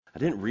I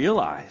didn't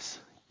realize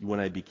when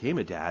I became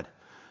a dad,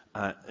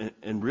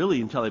 and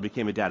really until I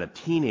became a dad of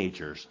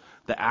teenagers,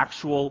 the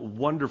actual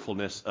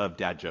wonderfulness of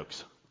dad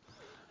jokes.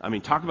 I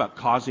mean, talk about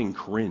causing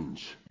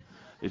cringe.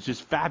 It's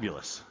just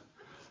fabulous.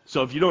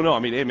 So if you don't know, I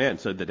mean, amen.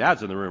 So the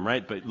dad's in the room,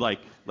 right?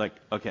 But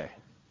okay,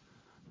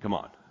 come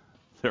on.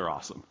 They're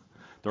awesome.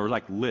 There were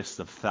like lists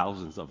of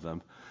thousands of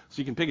them. So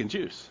you can pick and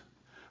choose.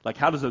 Like,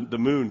 how does the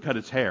moon cut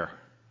its hair?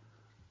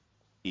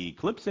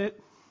 Eclipse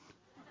it.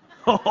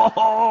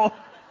 What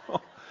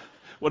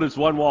does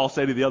one wall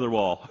say to the other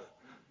wall?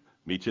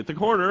 Meet you at the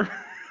corner.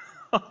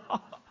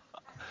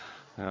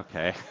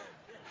 Okay.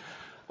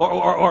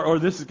 Or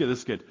this is good. This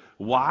is good.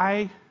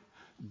 Why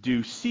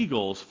do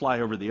seagulls fly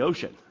over the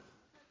ocean?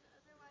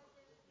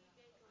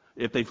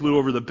 If they flew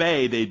over the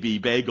bay, they'd be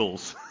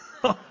bagels.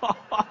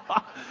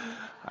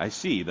 I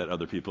see that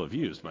other people have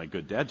used my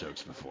good dad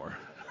jokes before.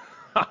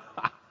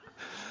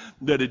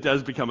 That it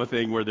does become a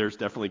thing where there's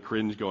definitely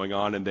cringe going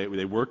on, and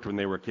they worked when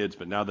they were kids,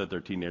 but now that they're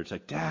teenagers,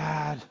 like,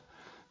 Dad.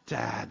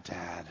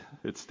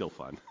 It's still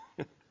fun.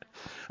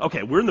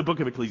 Okay, we're in the book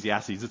of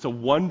Ecclesiastes. It's a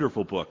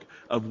wonderful book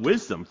of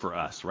wisdom for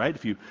us, right?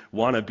 If you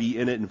want to be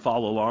in it and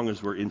follow along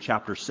as we're in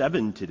chapter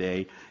 7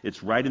 today,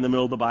 it's right in the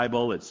middle of the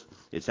Bible.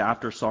 It's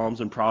after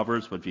Psalms and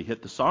Proverbs, but if you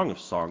hit the Song of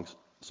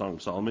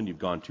Solomon, you've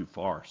gone too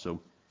far.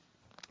 So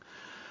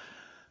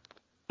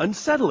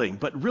unsettling,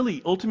 but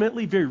really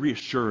ultimately very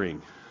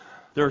reassuring.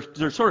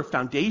 They're sort of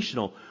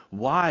foundational,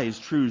 wise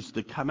truths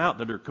that come out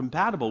that are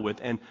compatible with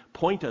and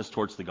point us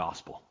towards the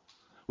gospel.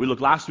 We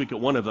looked last week at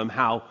one of them,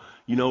 how,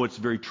 it's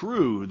very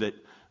true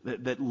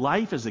that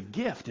life is a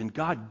gift and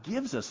God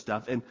gives us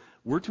stuff and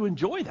we're to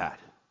enjoy that.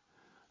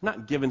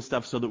 Not given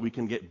stuff so that we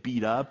can get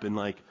beat up and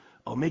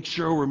make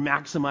sure we're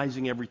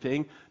maximizing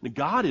everything. Now,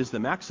 God is the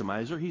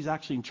maximizer. He's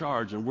actually in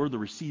charge and we're the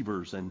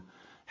receivers. And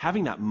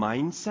having that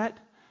mindset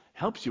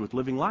helps you with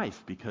living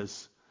life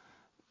because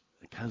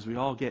we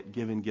all get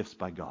given gifts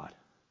by God.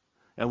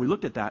 And we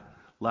looked at that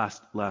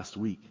last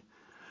week.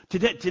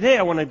 Today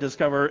I want to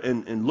discover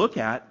and look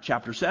at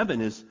chapter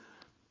 7 is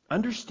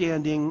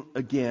understanding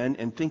again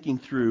and thinking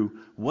through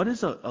what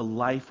is a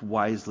life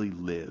wisely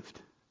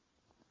lived.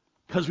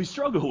 Because we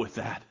struggle with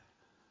that.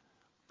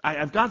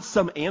 I've got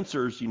some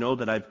answers,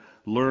 that I've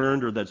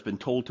learned or that's been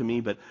told to me,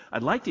 but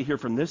I'd like to hear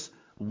from this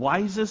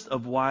wisest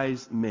of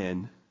wise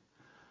men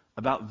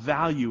about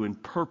value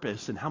and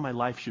purpose and how my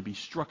life should be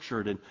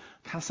structured and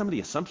kind of some of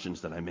the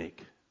assumptions that I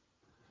make.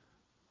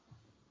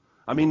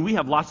 I mean, we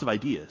have lots of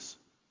ideas,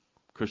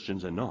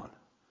 Christians and non.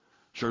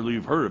 Surely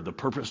you've heard of the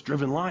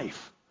purpose-driven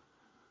life.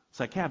 It's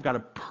like, hey, I've got a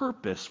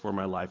purpose for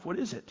my life. What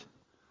is it?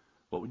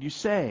 What would you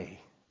say?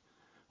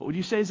 What would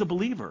you say as a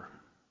believer?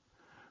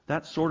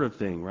 That sort of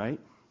thing, right?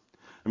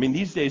 I mean,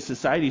 these days,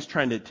 society's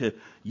trying to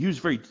use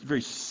very,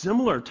 very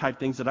similar type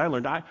things that I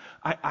learned.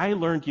 I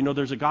learned,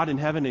 there's a God in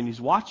heaven and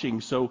he's watching,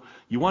 so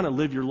you want to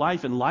live your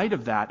life in light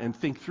of that and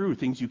think through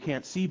things you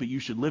can't see, but you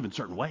should live in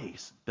certain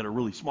ways that are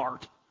really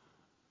smart.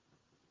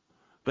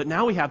 But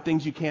now we have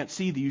things you can't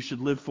see that you should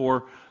live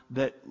for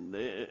that,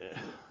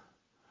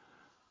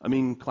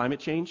 climate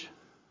change,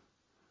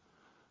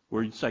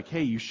 where it's like,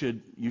 hey, you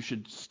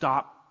should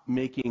stop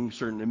making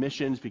certain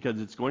emissions because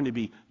it's going to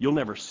be, you'll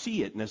never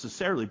see it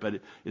necessarily, but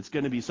it's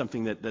going to be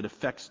something that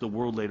affects the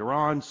world later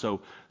on.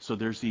 So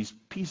there's these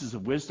pieces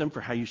of wisdom for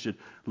how you should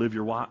live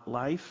your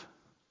life.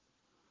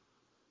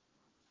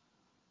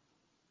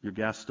 Your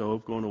gas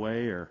stove going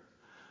away or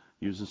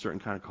using certain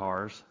kind of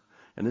cars.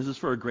 And this is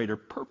for a greater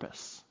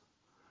purpose.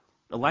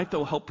 A life that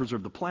will help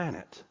preserve the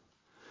planet.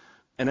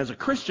 And as a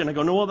Christian, I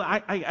go, no, well,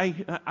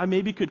 I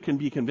maybe can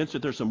be convinced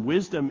that there's some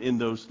wisdom in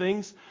those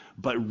things,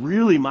 but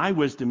really my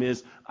wisdom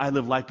is I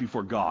live life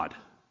before God.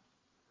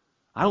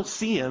 I don't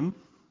see him.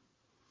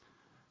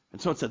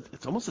 And so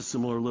it's almost a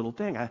similar little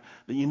thing.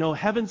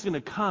 Heaven's going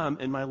to come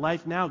and my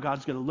life now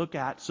God's going to look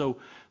at, so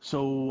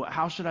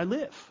how should I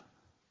live?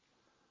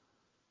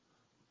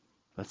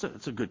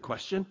 That's a good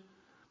question.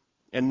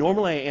 And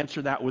normally I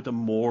answer that with a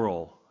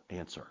moral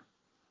answer.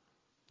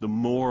 The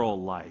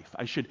moral life.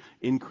 I should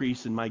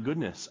increase in my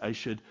goodness. I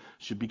should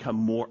become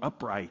more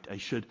upright. I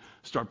should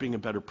start being a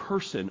better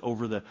person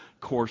over the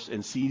course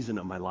and season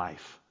of my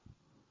life.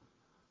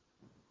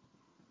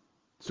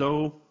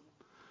 So,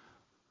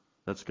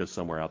 that's because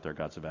somewhere out there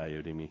God's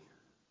evaluating me.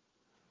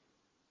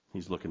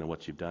 He's looking at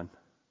what you've done.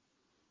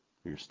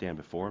 You stand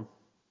before him.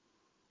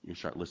 You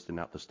start listing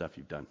out the stuff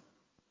you've done.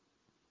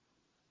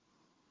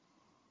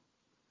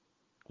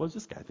 What does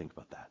this guy think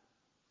about that?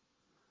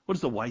 What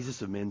does the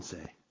wisest of men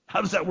say? How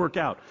does that work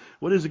out?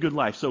 What is a good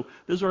life? So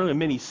there's really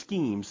many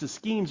schemes. The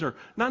schemes are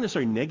not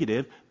necessarily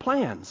negative,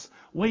 plans,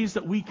 ways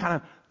that we kind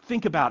of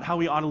think about how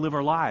we ought to live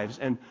our lives.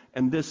 And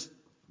this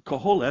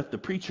Koheleth, the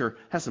preacher,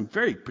 has some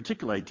very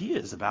particular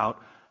ideas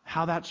about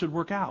how that should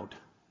work out.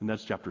 And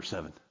that's chapter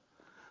 7.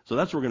 So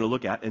that's what we're going to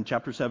look at. And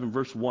chapter 7,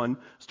 verse 1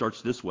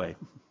 starts this way.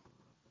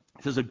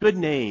 It says, a good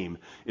name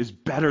is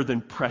better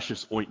than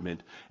precious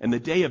ointment, and the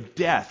day of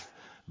death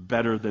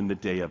better than the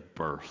day of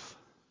birth.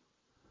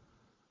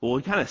 Well,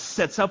 it kind of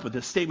sets up with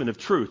this statement of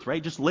truth,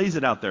 right? Just lays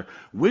it out there.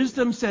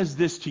 Wisdom says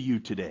this to you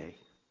today.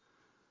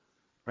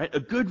 right? A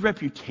good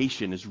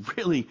reputation is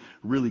really,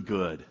 really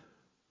good.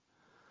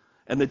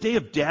 And the day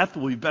of death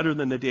will be better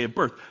than the day of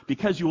birth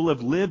because you will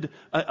have lived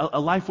a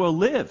life well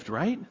lived,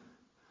 right?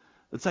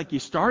 It's like you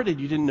started,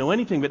 you didn't know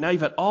anything, but now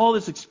you've had all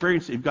this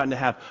experience that you've gotten to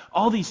have,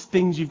 all these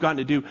things you've gotten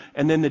to do,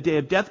 and then the day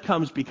of death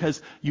comes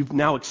because you've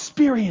now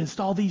experienced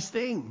all these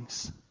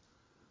things.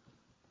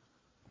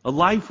 A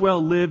life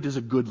well lived is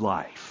a good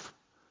life.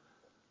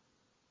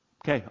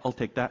 Okay, I'll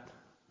take that.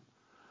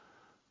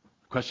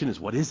 The question is,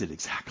 what is it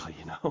exactly,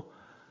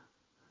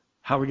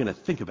 How are we going to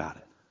think about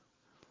it?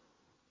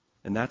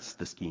 And that's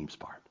the schemes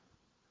part.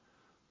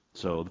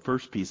 So the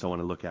first piece I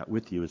want to look at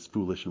with you is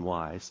foolish and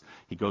wise.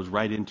 He goes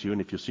right into, and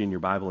if you'll see in your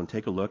Bible and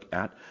take a look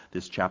at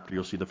this chapter,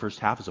 you'll see the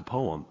first half is a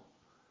poem.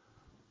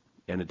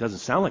 And it doesn't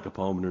sound like a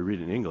poem when we read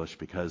it in English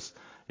because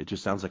it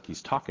just sounds like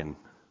he's talking.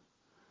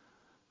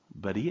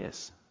 But he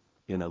is,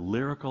 in a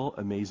lyrical,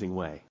 amazing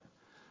way,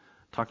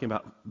 talking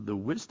about the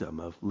wisdom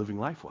of living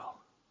life well.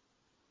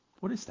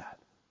 What is that?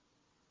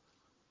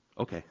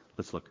 Okay,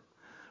 let's look.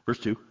 Verse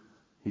 2,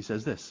 he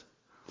says this.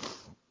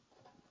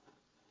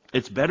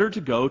 It's better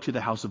to go to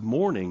the house of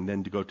mourning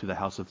than to go to the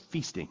house of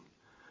feasting.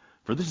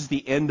 For this is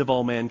the end of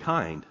all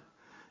mankind,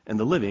 and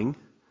the living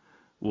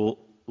will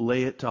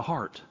lay it to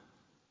heart.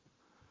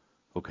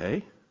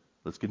 Okay,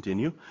 let's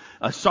continue.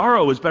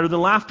 Sorrow is better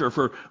than laughter,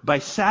 for by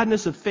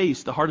sadness of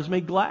face the heart is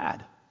made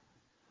glad.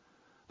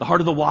 The heart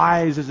of the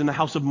wise is in the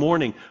house of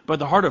mourning, but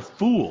the heart of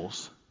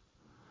fools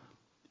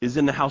is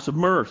in the house of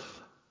mirth.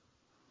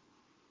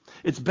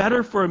 It's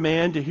better for a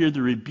man to hear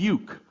the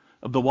rebuke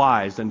of the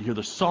wise than to hear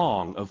the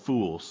song of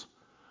fools.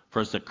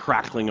 For as the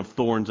crackling of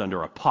thorns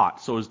under a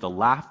pot, so is the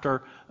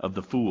laughter of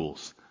the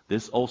fools.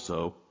 This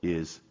also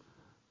is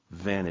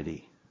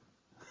vanity.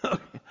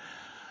 Okay.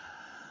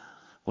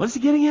 What is he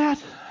getting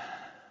at?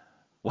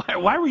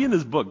 Why are we in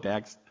this book,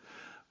 Dax?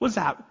 What's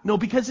that? No,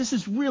 because this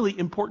is really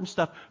important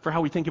stuff for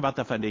how we think about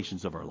the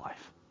foundations of our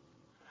life.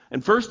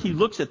 And first he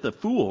looks at the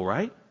fool,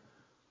 right?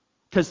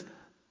 Because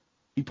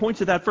he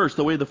points at that first,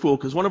 the way of the fool,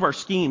 because one of our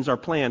schemes, our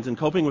plans in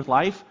coping with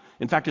life,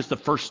 in fact, it's the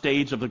first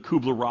stage of the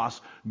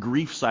Kubler-Ross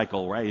grief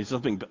cycle, right?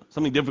 Something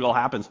difficult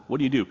happens. What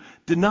do?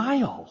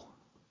 Denial.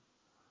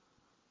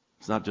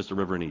 It's not just a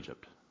river in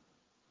Egypt.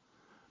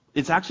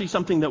 It's actually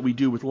something that we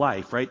do with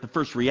life, right? The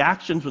first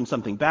reactions when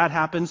something bad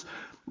happens,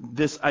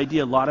 this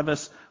idea a lot of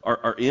us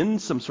are in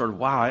some sort of,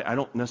 wow, I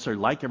don't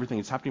necessarily like everything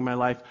that's happening in my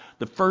life.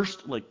 The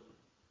first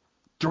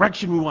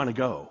direction we want to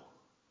go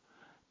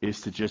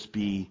is to just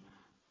be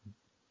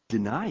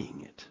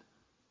denying it.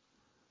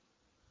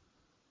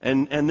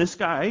 And this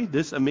guy,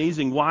 this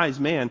amazing wise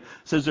man,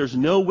 says there's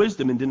no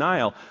wisdom in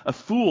denial. A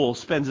fool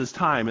spends his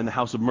time in the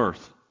house of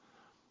mirth.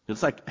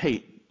 It's like,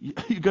 hey,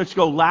 you just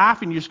go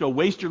laugh and you just go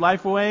waste your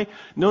life away.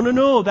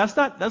 No, that's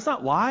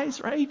not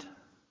wise, right?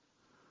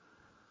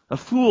 A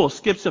fool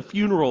skips a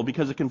funeral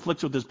because it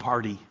conflicts with his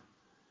party.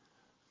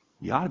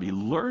 You ought to be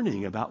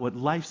learning about what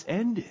life's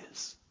end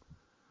is.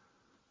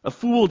 A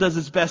fool does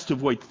his best to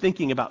avoid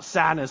thinking about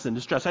sadness and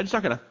distress. I'm just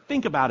not going to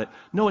think about it.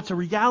 No, it's a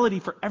reality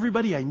for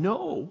everybody I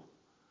know.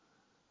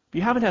 If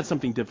you haven't had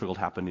something difficult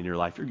happen in your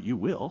life, you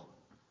will.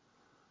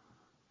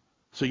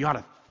 So you ought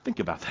to think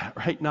about that,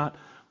 right? Not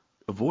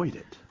avoid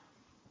it.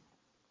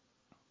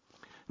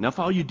 Now, if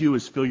all you do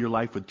is fill your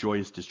life with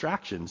joyous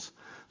distractions,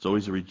 it's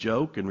always a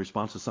joke in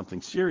response to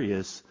something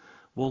serious,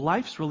 well,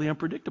 life's really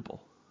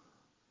unpredictable.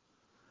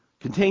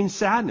 Contains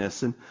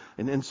sadness,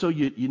 and so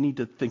you need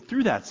to think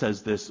through that,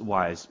 says this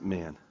wise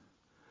man.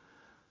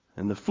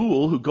 And the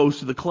fool who goes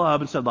to the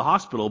club instead of the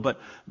hospital, but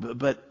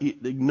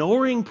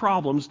ignoring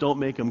problems don't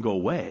make them go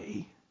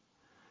away.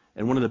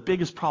 And one of the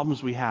biggest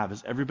problems we have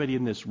is everybody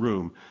in this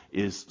room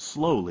is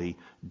slowly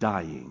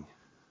dying.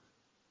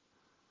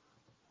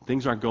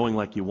 Things aren't going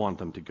like you want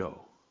them to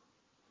go.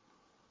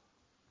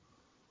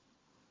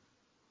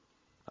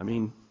 I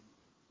mean,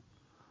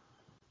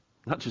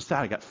 not just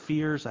that. I got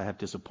fears. I have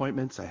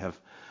disappointments. I have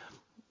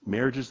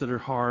marriages that are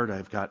hard.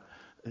 I've got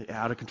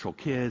out of control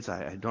kids.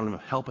 I don't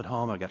have help at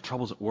home. I've got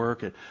troubles at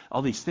work. And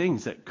all these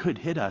things that could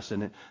hit us,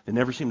 and they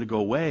never seem to go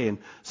away. And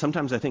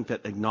sometimes I think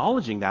that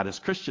acknowledging that as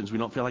Christians, we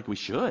don't feel like we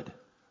should.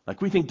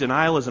 Like we think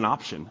denial is an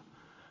option.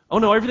 Oh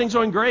no, everything's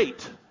going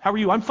great. How are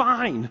you? I'm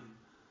fine.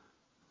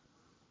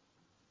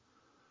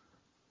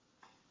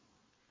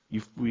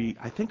 We,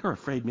 I think, are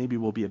afraid maybe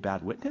we'll be a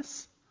bad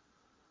witness.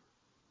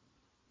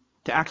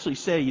 To actually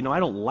say, I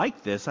don't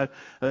like this,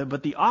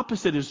 but the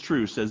opposite is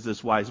true, says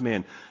this wise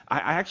man. I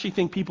actually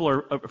think people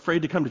are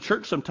afraid to come to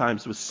church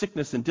sometimes with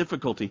sickness and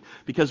difficulty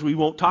because we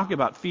won't talk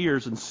about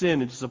fears and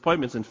sin and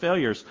disappointments and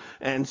failures.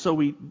 And so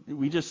we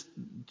just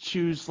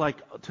choose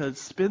to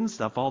spin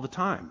stuff all the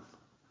time.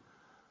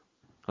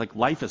 Like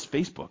life is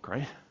Facebook,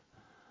 right?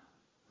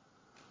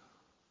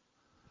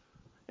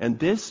 And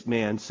this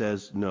man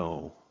says,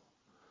 no.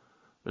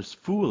 It's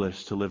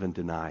foolish to live in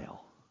denial.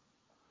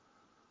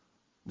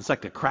 It's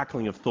like the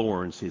crackling of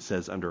thorns, he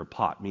says, under a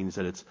pot, means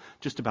that it's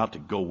just about to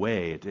go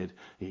away.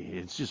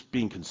 It's just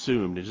being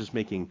consumed. It's just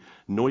making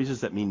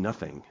noises that mean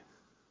nothing.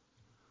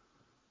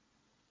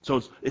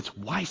 So it's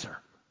wiser.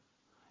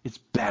 It's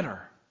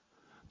better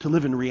to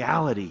live in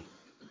reality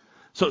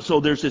So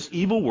there's this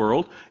evil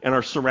world, and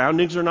our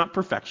surroundings are not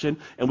perfection,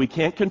 and we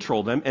can't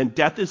control them, and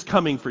death is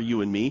coming for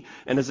you and me,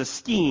 and as a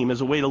scheme,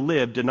 as a way to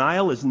live,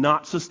 denial is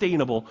not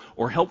sustainable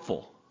or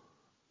helpful.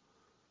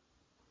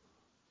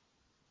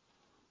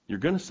 You're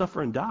going to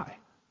suffer and die.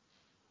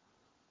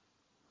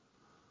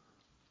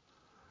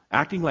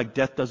 Acting like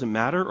death doesn't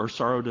matter or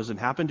sorrow doesn't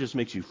happen just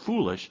makes you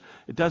foolish.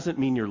 It doesn't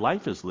mean your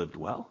life is lived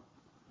well.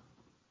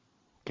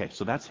 Okay,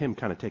 so that's him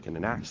kind of taking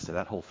an axe to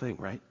that whole thing,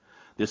 right?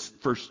 This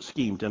first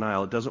scheme,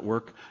 denial, it doesn't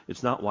work,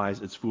 it's not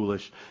wise, it's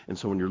foolish. And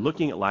so when you're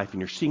looking at life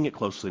and you're seeing it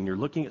closely and you're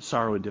looking at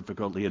sorrow and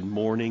difficulty and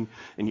mourning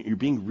and you're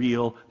being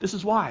real, this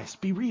is wise.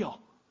 Be real.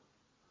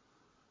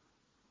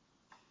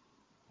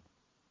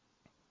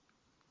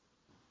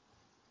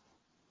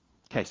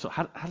 Okay, so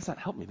how does that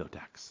help me though,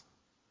 Dax?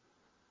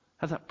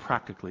 How does that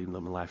practically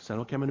live my life? Say,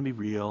 okay, I'm going to be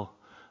real.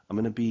 I'm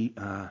going to be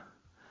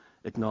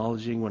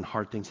acknowledging when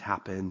hard things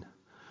happen.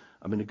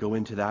 I'm going to go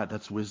into that.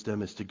 That's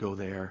wisdom, is to go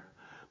there.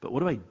 But what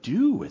do I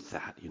do with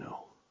that,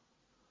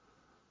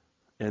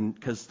 And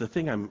because the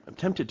thing I'm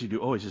tempted to do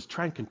always is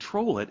try and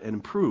control it and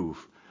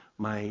improve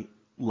my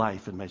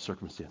life and my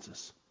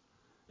circumstances,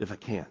 if I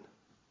can.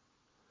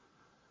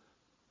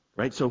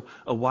 Right? So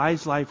a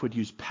wise life would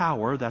use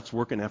power, that's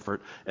work and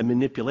effort, and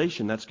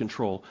manipulation, that's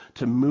control,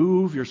 to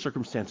move your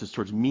circumstances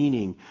towards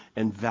meaning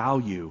and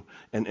value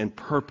and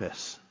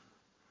purpose.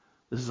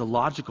 This is a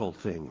logical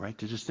thing, right?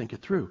 To just think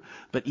it through.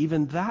 But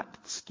even that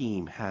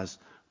scheme has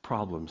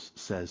problems,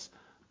 says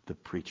the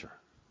preacher.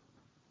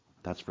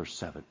 That's verse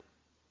 7.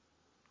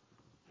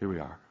 Here we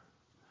are.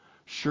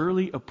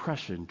 Surely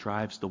oppression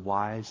drives the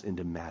wise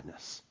into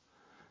madness,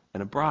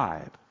 and a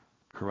bribe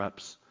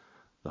corrupts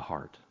the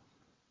heart.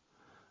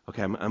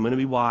 Okay, I'm going to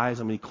be wise.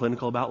 I'm going to be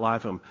clinical about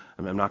life. I'm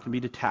not going to be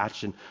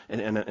detached.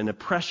 And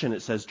oppression,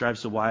 it says,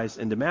 drives the wise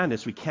into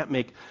madness. We can't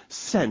make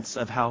sense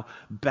of how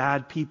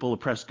bad people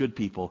oppress good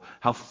people,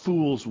 how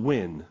fools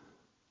win.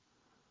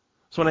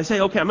 So when I say,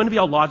 okay, I'm going to be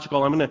all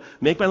logical, I'm going to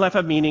make my life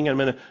have meaning, I'm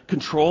going to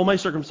control my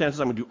circumstances,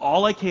 I'm going to do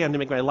all I can to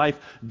make my life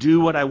do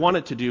what I want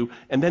it to do,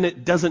 and then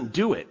it doesn't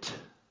do it.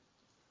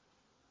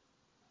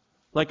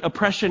 Like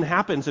oppression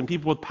happens and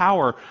people with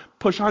power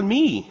push on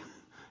me.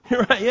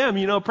 Here I am,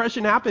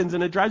 oppression happens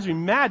and it drives me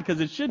mad because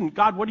it shouldn't.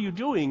 God, what are you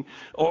doing?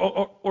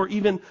 Or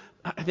even,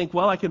 I think,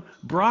 well, I can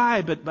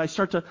bribe, but I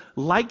start to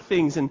like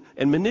things and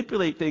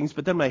manipulate things,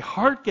 but then my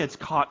heart gets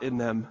caught in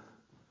them.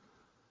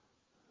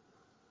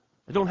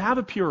 I don't have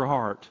a pure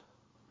heart.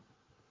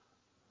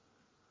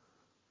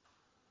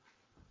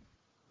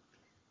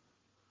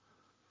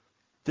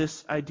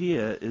 This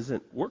idea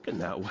isn't working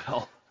that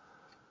well.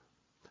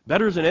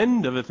 Better is an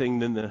end of a thing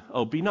than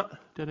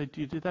did I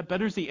do that?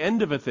 Better is the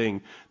end of a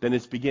thing than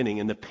its beginning.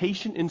 And the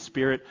patient in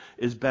spirit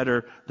is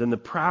better than the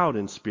proud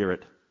in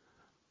spirit.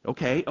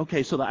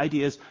 Okay, so the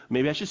idea is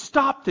maybe I should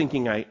stop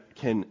thinking I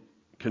can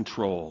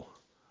control.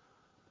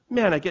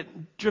 Man, I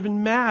get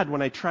driven mad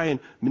when I try and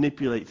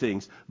manipulate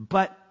things.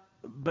 But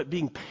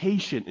being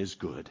patient is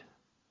good.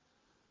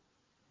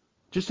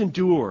 Just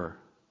endure.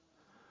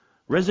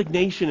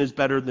 Resignation is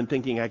better than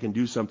thinking I can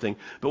do something.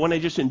 But when I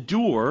just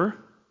endure,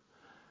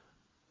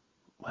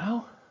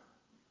 well,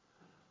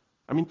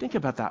 think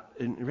about that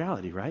in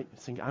reality, right?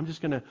 Think, I'm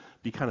just going to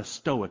be kind of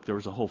stoic. There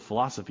was a whole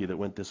philosophy that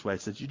went this way.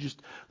 It says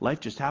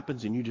life just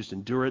happens and you just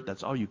endure it.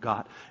 That's all you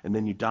got. And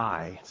then you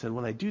die. It said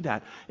when I do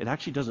that, it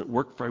actually doesn't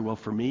work very well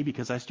for me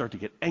because I start to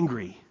get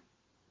angry.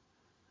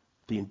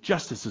 The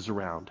injustice is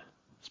around,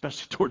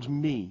 especially towards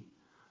me.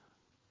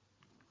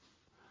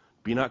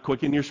 Be not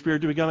quick in your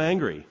spirit to become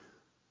angry.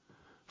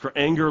 For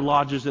anger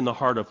lodges in the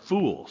heart of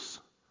fools.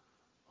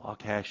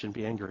 Okay, I shouldn't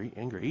be angry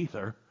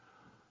either.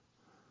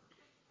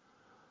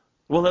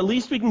 Well, at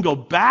least we can go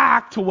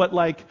back to what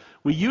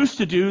we used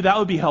to do. That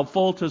would be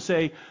helpful to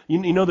say,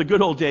 the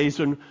good old days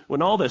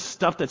when all this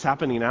stuff that's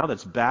happening now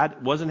that's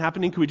bad wasn't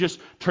happening. Could we just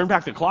turn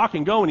back the clock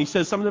and go? And he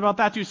says something about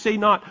that too. Say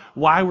not,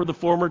 why were the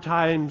former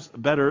times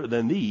better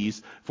than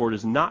these? For it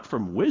is not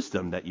from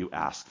wisdom that you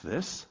ask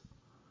this.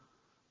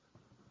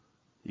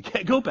 You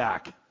can't go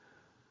back.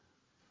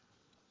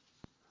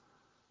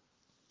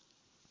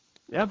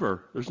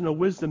 Ever. There's no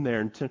wisdom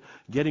there in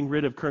getting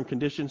rid of current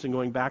conditions and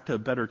going back to a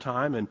better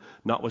time and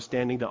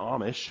notwithstanding the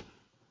Amish.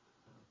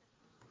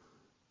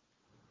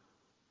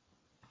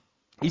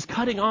 He's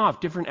cutting off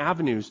different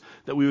avenues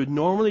that we would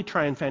normally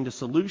try and find a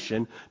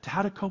solution to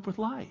how to cope with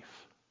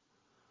life.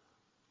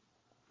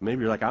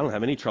 Maybe you're like, I don't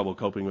have any trouble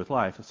coping with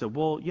life. I said,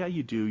 well, yeah,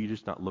 you do. You're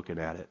just not looking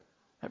at it.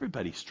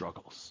 Everybody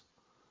struggles.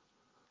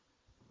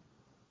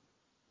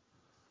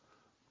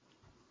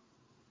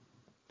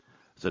 I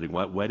was at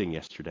a wedding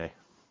yesterday.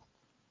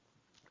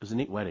 It was a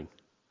neat wedding.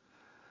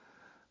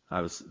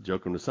 I was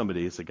joking with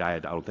somebody. It's a guy I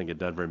don't think had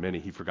done very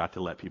many. He forgot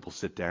to let people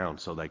sit down.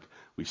 So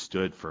we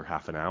stood for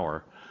half an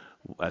hour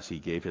as he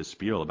gave his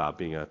spiel about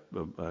being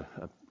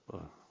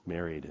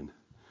married.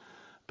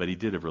 But he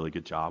did a really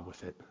good job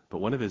with it. But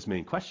one of his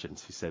main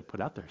questions he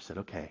put out there, he said,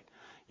 okay,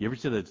 you ever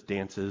see those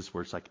dances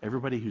where it's like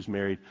everybody who's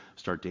married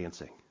start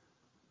dancing?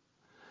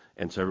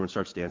 And so everyone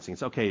starts dancing.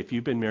 It's okay, if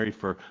you've been married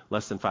for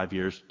less than 5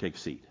 years, take a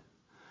seat.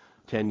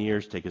 10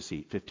 years, take a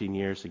seat. 15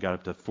 years, he got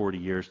up to 40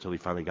 years till he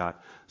finally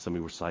got,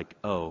 somebody was like,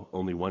 oh,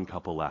 only one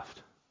couple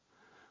left.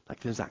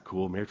 Like, isn't that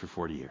cool? Married for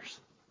 40 years.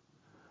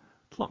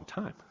 It's a long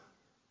time.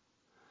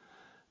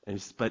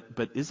 And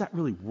but is that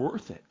really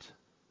worth it?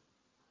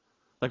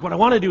 Like, what I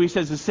want to do, he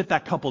says, is sit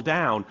that couple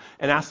down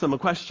and ask them a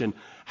question.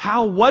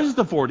 How was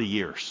the 40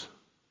 years?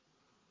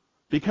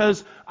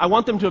 Because I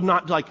want them to have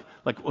not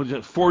was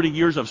it 40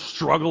 years of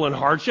struggle and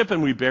hardship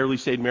and we barely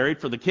stayed married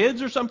for the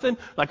kids or something?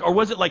 Like, or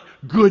was it like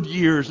good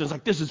years? And it's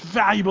like, this is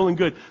valuable and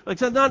good.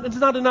 Like, it's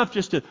not enough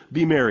just to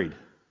be married.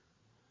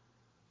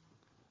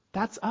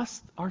 That's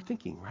our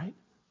thinking, right?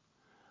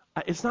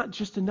 It's not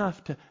just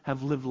enough to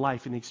have lived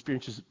life and the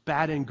experiences,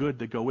 bad and good,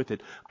 that go with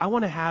it. I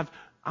want to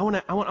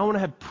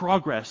have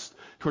progress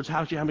towards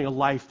actually having a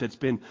life that's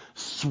been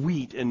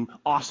sweet and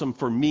awesome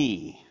for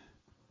me.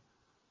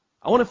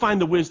 I want to find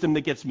the wisdom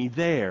that gets me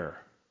there.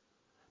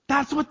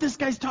 That's what this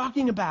guy's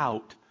talking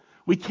about.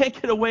 We can't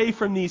get away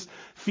from these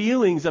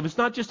feelings of, it's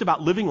not just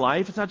about living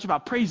life. It's not just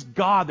about praise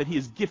God that he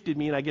has gifted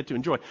me and I get to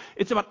enjoy.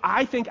 It's about,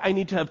 I think I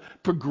need to have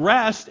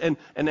progressed and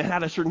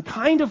had a certain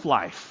kind of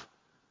life.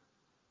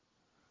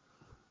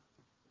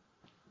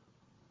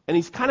 And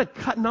he's kind of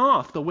cutting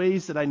off the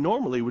ways that I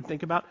normally would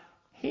think about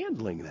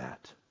handling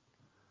that.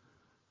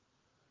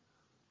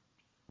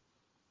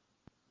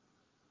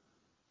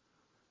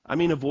 I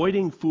mean,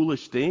 avoiding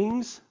foolish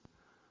things,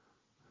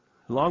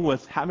 along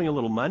with having a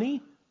little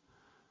money,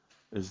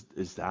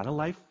 is that a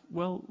life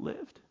well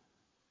lived?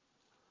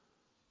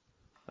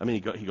 I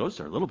mean, he goes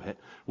there a little bit.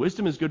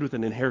 Wisdom is good with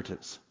an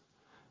inheritance,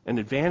 an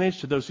advantage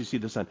to those who see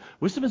the sun.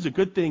 Wisdom is a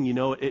good thing,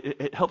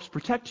 it helps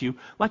protect you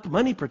like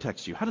money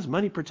protects you. How does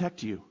money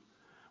protect you?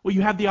 Well,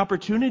 you have the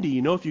opportunity,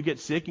 if you get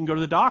sick and go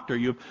to the doctor.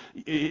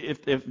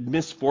 If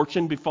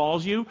misfortune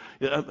befalls you,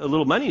 a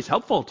little money is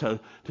helpful to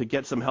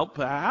get some help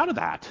out of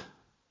that.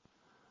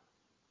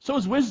 So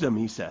is wisdom,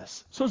 he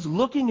says. So is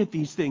looking at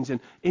these things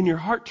and in your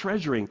heart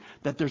treasuring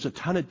that there's a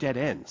ton of dead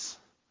ends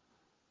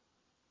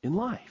in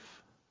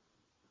life.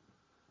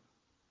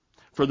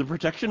 For the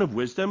protection of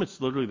wisdom,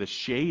 it's literally the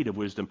shade of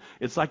wisdom.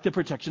 It's like the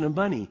protection of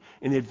money.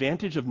 And the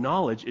advantage of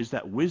knowledge is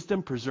that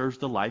wisdom preserves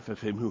the life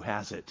of him who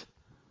has it.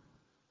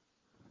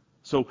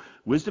 So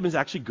wisdom is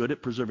actually good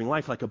at preserving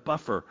life, like a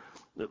buffer.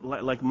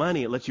 Like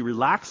money, it lets you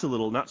relax a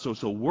little, not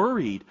so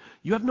worried.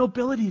 You have no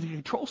ability to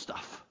control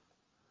stuff.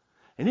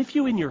 And if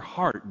you in your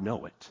heart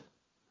know it,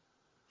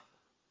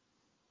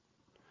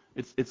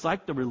 it's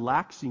like the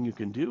relaxing you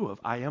can do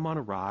of, I am on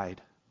a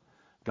ride.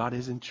 God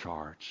is in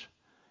charge.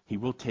 He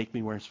will take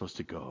me where I'm supposed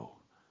to go.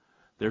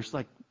 There's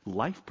like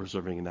life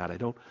preserving in that. I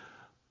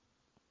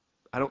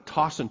don't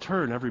toss and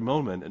turn every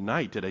moment at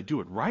night. Did I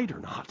do it right or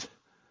not?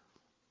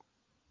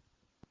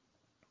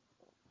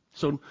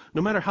 So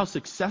no matter how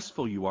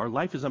successful you are,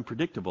 life is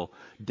unpredictable.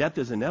 Death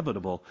is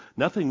inevitable.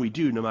 Nothing we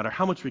do, no matter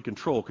how much we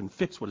control, can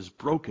fix what is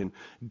broken.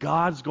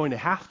 God's going to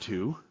have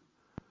to.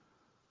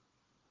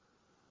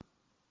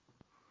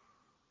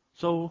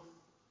 So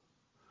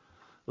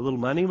a little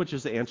money, which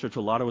is the answer to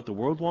a lot of what the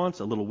world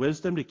wants, a little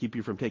wisdom to keep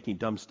you from taking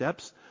dumb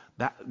steps,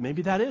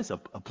 maybe that is a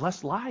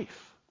blessed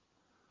life.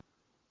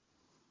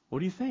 What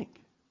do you think?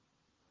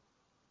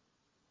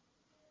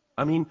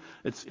 I mean,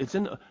 it's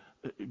in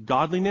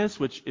godliness,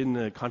 which in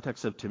the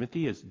context of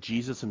Timothy is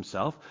Jesus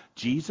himself.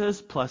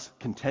 Jesus plus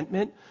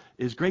contentment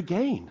is great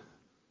gain.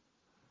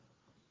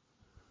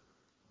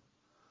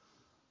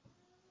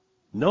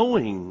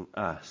 Knowing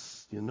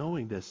us,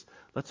 knowing this,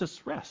 lets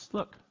us rest.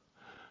 Look,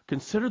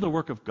 consider the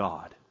work of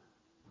God.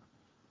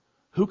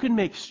 Who can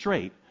make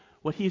straight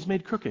what he has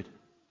made crooked?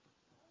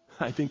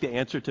 I think the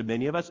answer to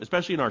many of us,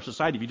 especially in our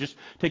society, if you just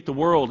take the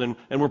world and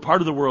we're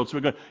part of the world, so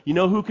we're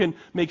going, who can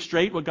make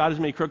straight what God has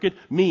made crooked?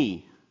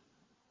 Me.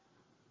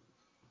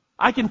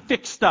 I can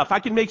fix stuff. I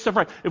can make stuff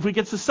right. If we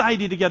get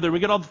society together, we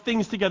get all the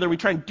things together, we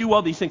try and do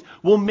all these things,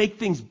 we'll make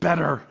things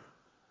better.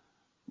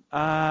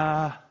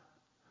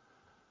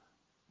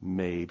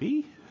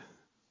 Maybe.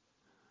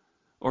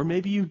 Or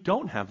maybe you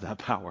don't have that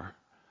power.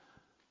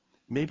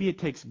 Maybe it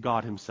takes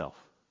God himself.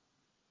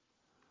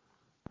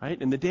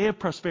 Right? In the day of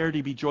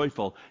prosperity, be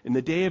joyful. In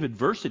the day of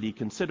adversity,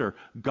 consider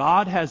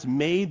God has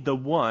made the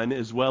one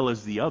as well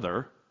as the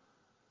other,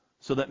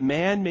 so that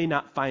man may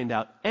not find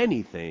out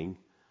anything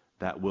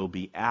that will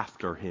be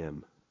after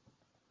him.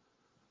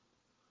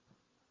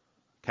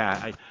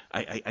 Okay,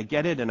 I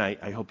get it, and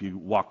I hope you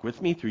walk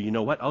with me through,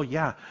 oh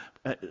yeah,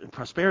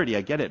 prosperity,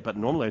 I get it, but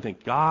normally I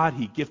think, God,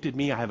 he gifted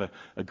me, I have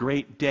a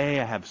great day,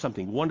 I have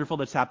something wonderful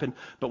that's happened,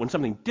 but when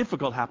something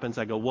difficult happens,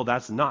 I go, well,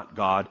 that's not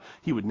God.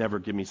 He would never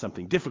give me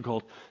something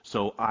difficult,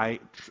 so I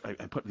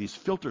put these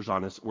filters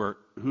on us where,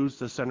 who's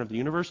the center of the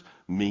universe?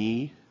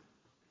 Me.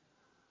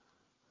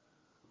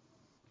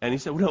 And he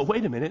said, well, no,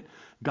 wait a minute,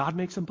 God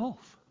makes them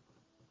both.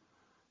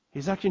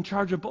 He's actually in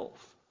charge of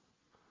both.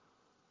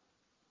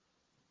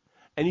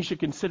 And you should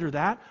consider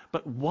that.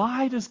 But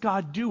why does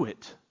God do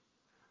it?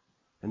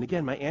 And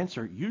again, my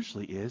answer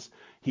usually is,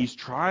 he's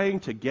trying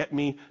to get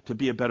me to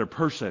be a better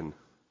person.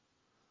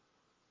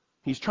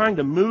 He's trying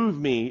to move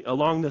me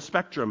along the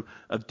spectrum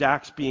of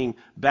Dax being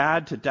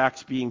bad to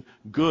Dax being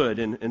good.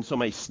 And so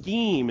my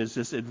scheme is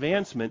this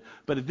advancement.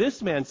 But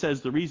this man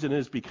says the reason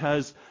is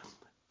because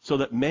so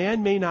that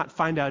man may not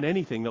find out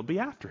anything, they'll be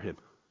after him.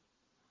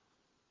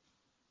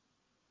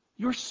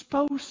 You're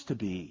supposed to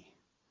be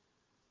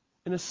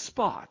in a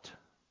spot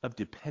of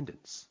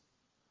dependence.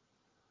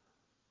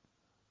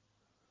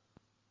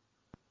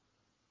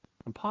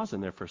 I'm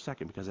pausing there for a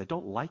second because I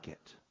don't like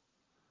it.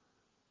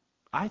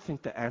 I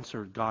think the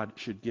answer God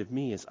should give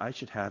me is I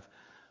should have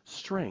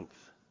strength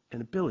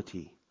and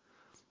ability.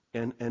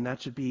 And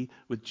that should be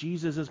with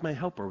Jesus as my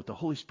helper, with the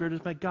Holy Spirit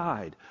as my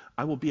guide.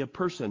 I will be a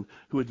person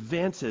who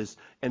advances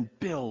and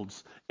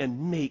builds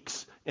and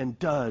makes and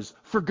does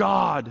for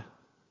God.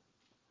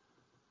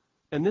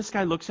 And this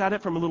guy looks at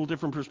it from a little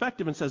different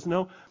perspective and says,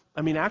 no,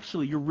 I mean,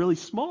 actually, you're really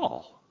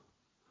small.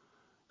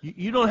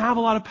 You don't have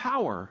a lot of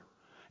power.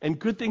 And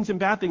good things and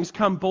bad things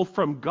come both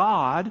from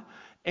God.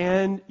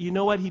 And you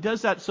know what? He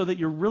does that so that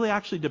you're really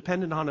actually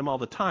dependent on him all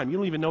the time. You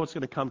don't even know what's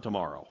going to come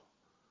tomorrow.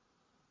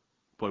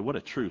 Boy, what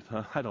a truth,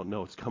 huh? I don't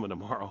know what's coming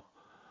tomorrow.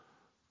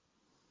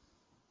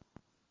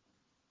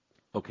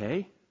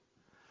 Okay.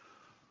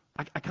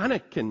 I kind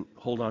of can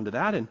hold on to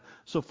that. And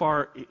so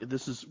far,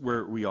 this is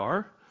where we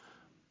are.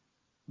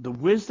 The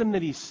wisdom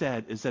that he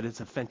said is that it's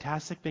a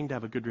fantastic thing to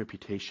have a good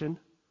reputation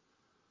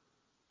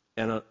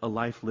and a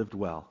life lived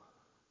well.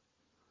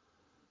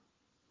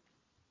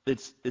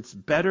 It's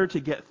better to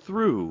get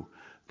through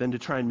than to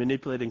try and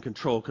manipulate and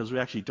control because we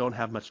actually don't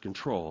have much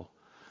control.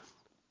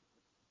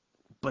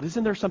 But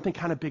isn't there something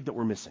kind of big that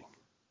we're missing?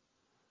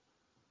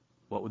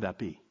 What would that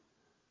be?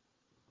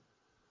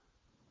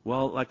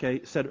 Well, like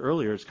I said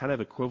earlier, it's kind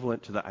of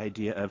equivalent to the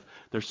idea of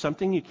there's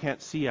something you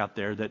can't see out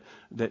there that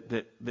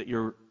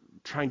you're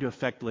trying to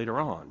affect later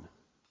on.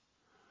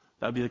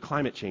 That would be the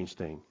climate change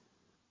thing.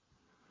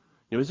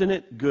 You know, isn't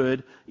it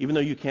good, even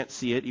though you can't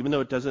see it, even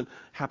though it doesn't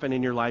happen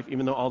in your life,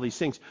 even though all these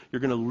things, you're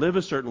going to live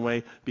a certain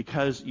way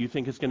because you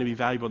think it's going to be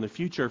valuable in the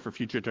future for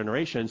future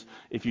generations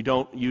if you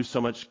don't use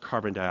so much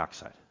carbon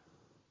dioxide.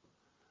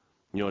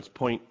 You know, it's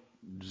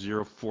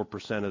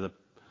 0.04% of the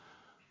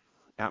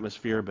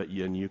atmosphere, but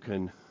you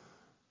can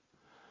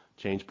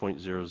change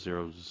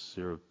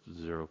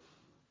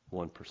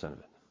 0.00001% of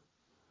it.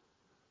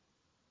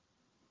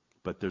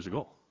 But there's a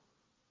goal.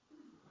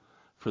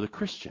 For the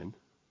Christian,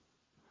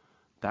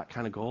 that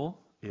kind of goal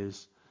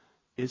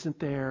isn't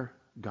there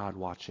God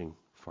watching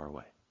far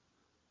away?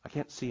 I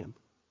can't see him.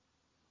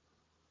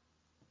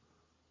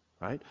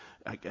 Right?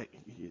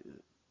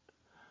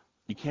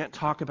 You can't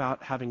talk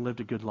about having lived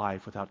a good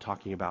life without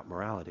talking about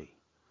morality.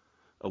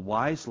 A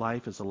wise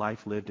life is a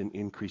life lived in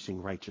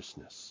increasing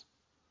righteousness.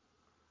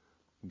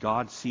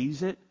 God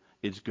sees it.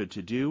 It's good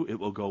to do. It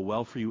will go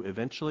well for you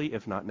eventually.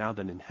 If not now,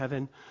 then in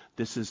heaven.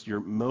 This is your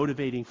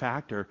motivating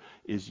factor,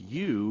 is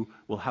you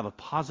will have a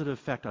positive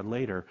effect on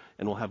later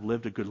and will have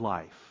lived a good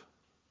life.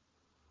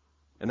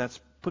 And that's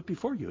put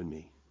before you and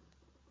me.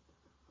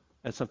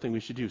 That's something we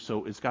should do.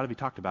 So it's got to be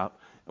talked about,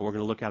 and we're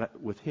going to look at it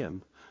with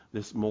him,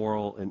 this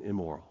moral and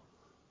immoral,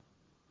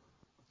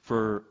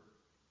 for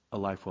a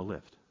life well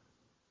lived.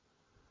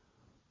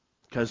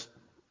 Because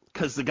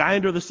the guy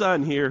under the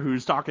sun here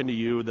who's talking to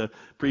you, the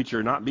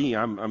preacher, not me,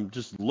 I'm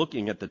just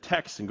looking at the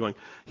text and going,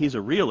 he's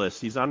a realist,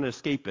 he's not an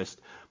escapist.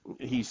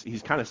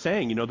 He's kind of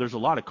saying, you know, there's a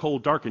lot of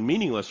cold, dark, and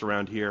meaningless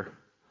around here.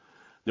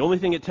 The only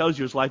thing it tells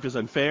you is life is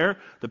unfair,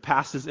 the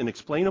past is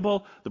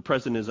inexplainable, the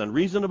present is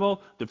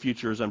unreasonable, the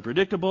future is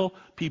unpredictable,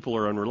 people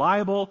are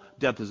unreliable,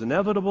 death is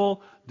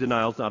inevitable,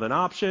 denial is not an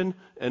option,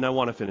 and I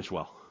want to finish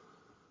well.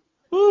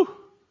 Woo!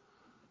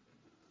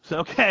 So,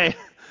 okay.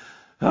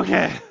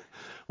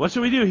 What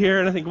should we do here?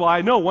 And I think, well,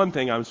 I know one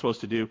thing I'm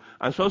supposed to do.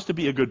 I'm supposed to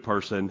be a good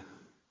person.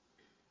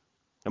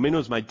 I mean, it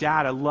was my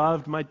dad. I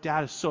loved my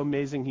dad. Is so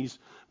amazing. He's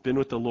been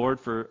with the Lord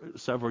for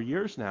several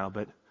years now,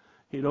 but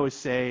he'd always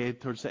say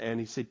towards the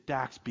end, he'd say,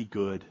 Dax, be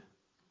good.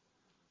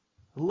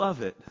 I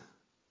love it.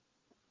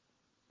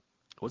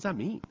 What does that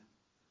mean?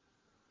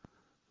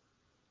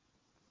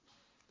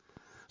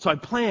 So I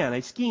plan, I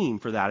scheme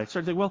for that. I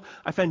started thinking, well,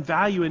 I find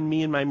value in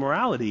me and my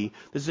morality.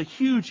 This is a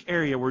huge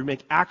area where we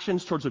make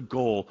actions towards a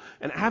goal.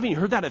 And haven't you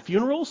heard that at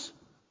funerals?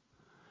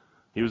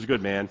 He was a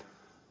good man.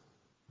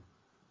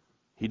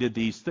 He did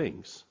these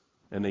things,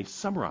 and they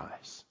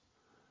summarize.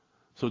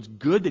 So it's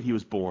good that he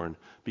was born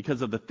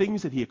because of the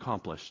things that he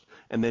accomplished,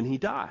 and then he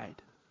died.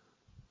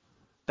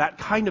 That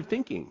kind of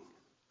thinking.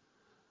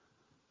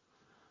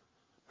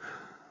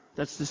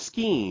 That's the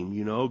scheme,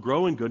 you know,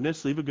 grow in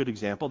goodness, leave a good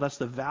example. That's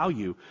the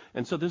value.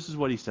 And so this is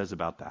what he says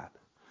about that.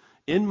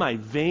 In my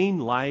vain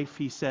life,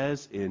 he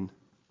says in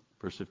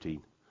verse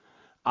 15,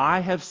 I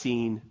have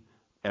seen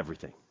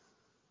everything.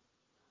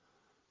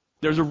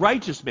 There's a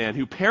righteous man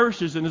who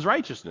perishes in his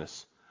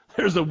righteousness.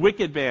 There's a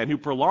wicked man who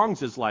prolongs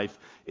his life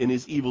in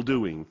his evil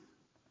doing.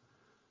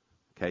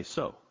 Okay,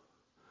 so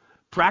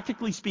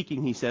practically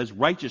speaking, he says,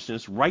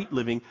 righteousness, right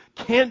living,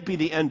 can't be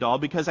the end all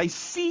because I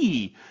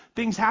see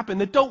things happen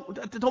that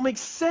don't make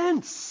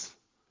sense.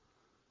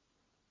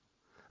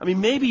 I mean,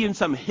 maybe in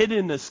some hidden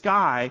in the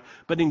sky,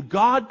 but in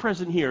God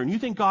present here, and you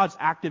think God's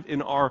active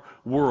in our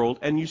world,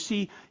 and you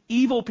see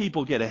evil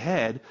people get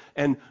ahead,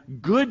 and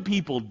good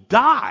people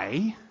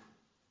die,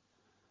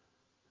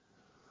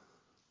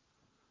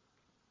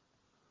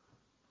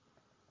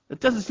 it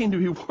doesn't seem to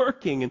be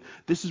working, and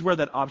this is where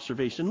that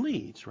observation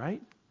leads,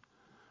 right?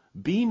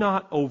 Be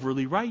not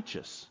overly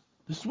righteous.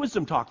 This is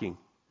wisdom talking.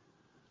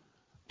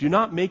 Do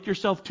not make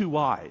yourself too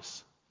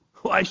wise.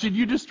 Why should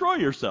you destroy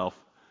yourself?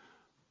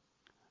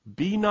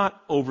 Be not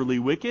overly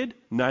wicked,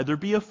 neither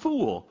be a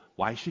fool.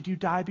 Why should you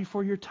die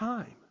before your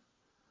time?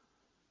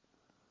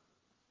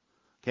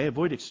 Okay,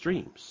 avoid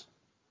extremes.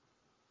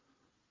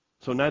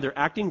 So neither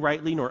acting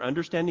rightly nor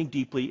understanding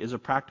deeply is a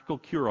practical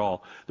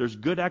cure-all. There's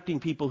good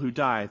acting people who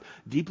die.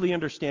 Deeply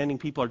understanding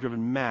people are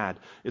driven mad.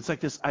 It's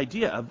like this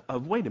idea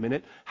of wait a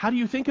minute, how do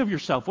you think of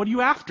yourself? What are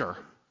you after?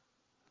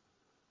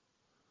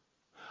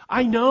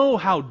 I know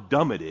how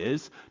dumb it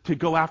is to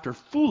go after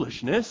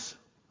foolishness,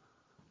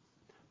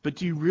 but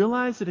do you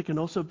realize that it can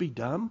also be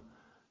dumb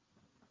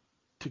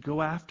to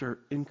go after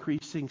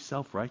increasing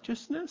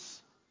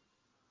self-righteousness?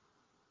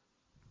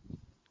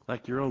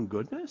 Like your own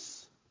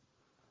goodness?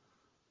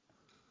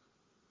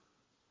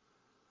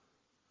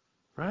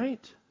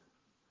 Right?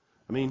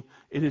 I mean,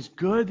 it is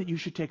good that you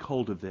should take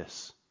hold of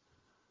this.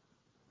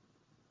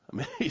 I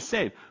mean, he's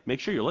saying,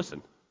 make sure you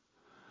listen.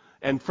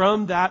 And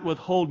from that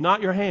withhold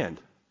not your hand.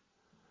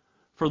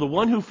 For the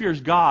one who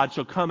fears God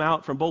shall come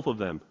out from both of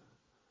them.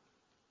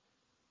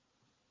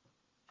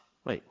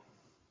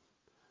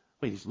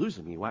 Wait, he's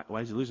losing me.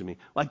 Why is he losing me?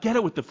 Well, I get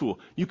it with the fool.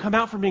 You come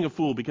out from being a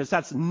fool because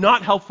that's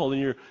not helpful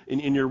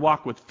in your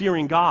walk with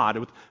fearing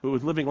God,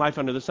 with living life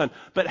under the sun.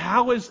 But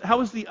how is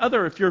the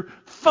other? If you're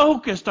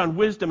focused on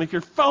wisdom, if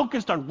you're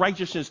focused on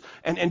righteousness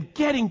and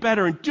getting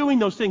better and doing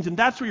those things, and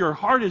that's where your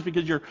heart is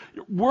because you're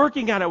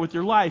working at it with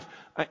your life,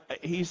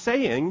 he's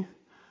saying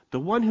the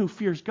one who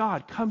fears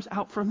God comes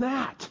out from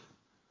that.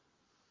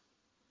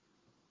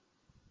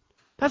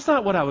 That's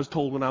not what I was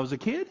told when I was a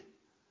kid.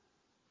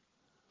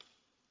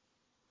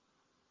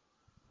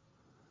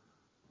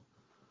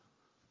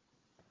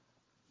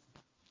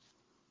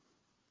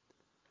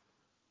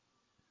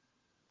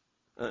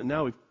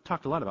 Now we've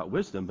talked a lot about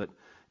wisdom, but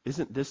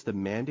isn't this the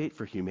mandate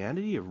for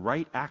humanity of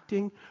right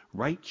acting,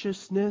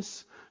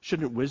 righteousness?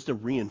 Shouldn't wisdom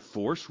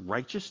reinforce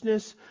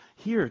righteousness?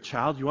 Here,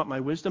 child, you want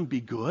my wisdom?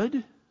 Be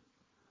good.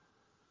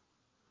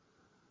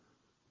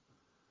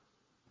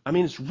 I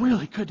mean, it's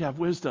really good to have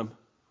wisdom.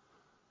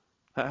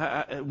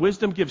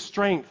 Wisdom gives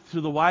strength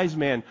to the wise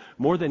man.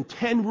 More than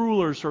 10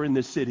 rulers are in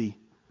this city.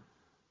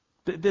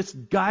 This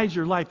guides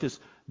your life, this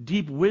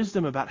deep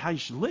wisdom about how you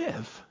should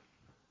live.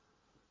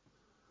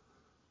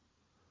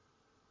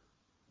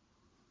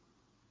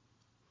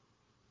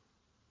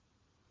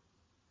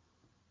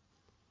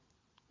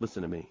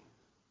 Listen to me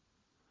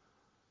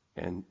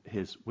and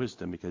his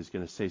wisdom, because he's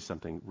going to say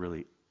something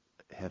really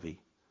heavy.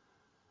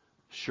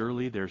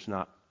 Surely there's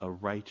not a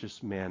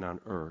righteous man on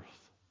earth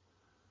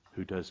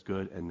who does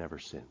good and never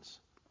sins.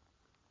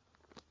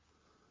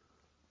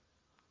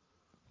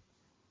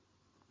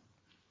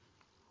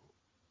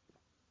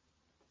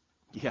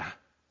 Yeah.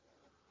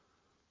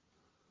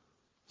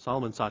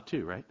 Solomon saw it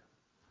too, right?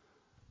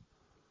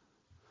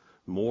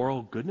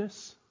 Moral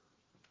goodness?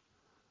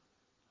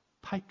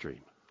 Pipe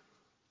dream.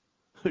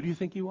 Who do you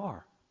think you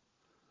are?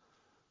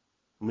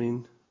 I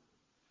mean,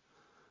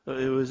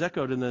 it was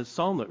echoed in the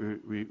psalm that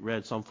we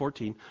read, Psalm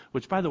 14,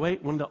 which, by the way,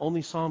 one of the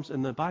only psalms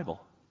in the Bible.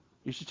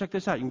 You should check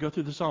this out. You can go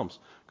through the Psalms.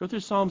 Go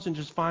through Psalms and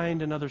just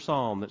find another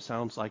psalm that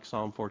sounds like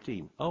Psalm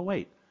 14. Oh,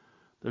 wait.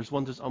 There's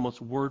one that's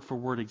almost word for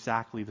word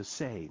exactly the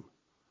same.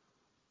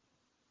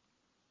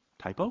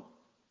 Typo?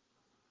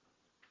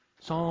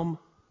 Psalm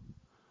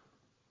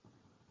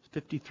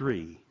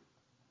 53.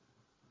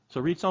 So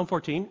read Psalm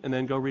 14 and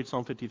then go read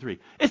Psalm 53.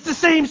 It's the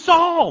same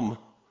psalm.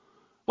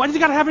 Why does he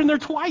got to have it in there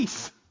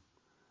twice?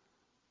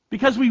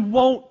 Because we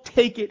won't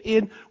take it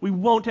in.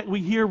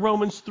 We hear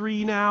Romans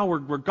 3 now.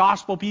 We're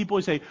gospel people.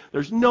 We say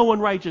there's no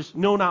one righteous,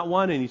 no, not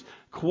one. And he's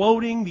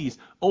quoting these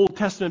Old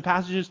Testament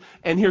passages.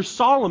 And here's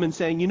Solomon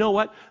saying, you know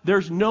what?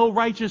 There's no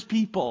righteous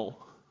people.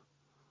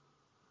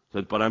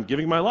 But I'm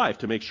giving my life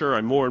to make sure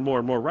I'm more and more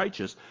and more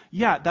righteous.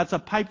 Yeah, that's a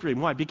pipe dream.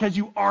 Why? Because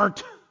you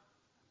aren't.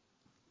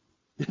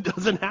 It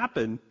doesn't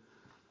happen.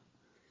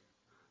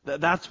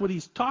 That's what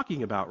he's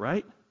talking about,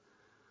 right?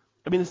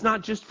 I mean, it's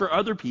not just for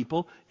other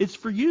people, it's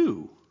for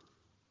you.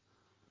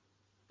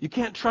 You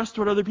can't trust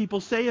what other people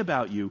say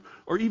about you,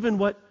 or even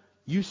what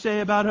you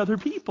say about other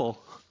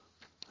people.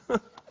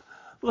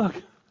 Look,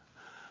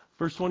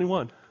 verse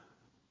 21.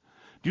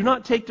 Do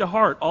not take to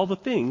heart all the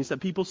things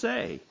that people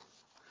say,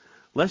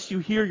 lest you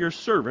hear your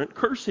servant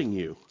cursing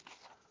you.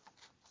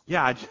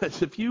 Yeah,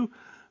 if you...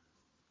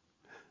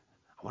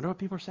 I wonder what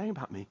people are saying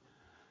about me.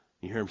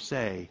 You hear him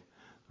say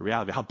the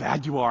reality of how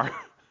bad you are.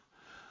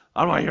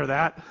 I don't want to hear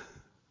that.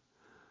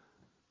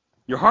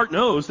 Your heart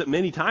knows that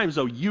many times,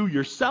 though, you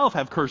yourself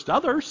have cursed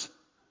others.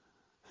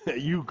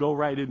 You go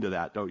right into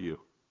that, don't you?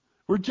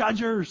 We're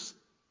judgers.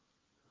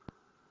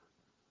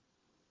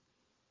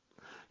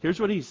 Here's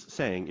what he's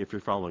saying if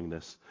you're following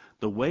this.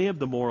 The way of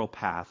the moral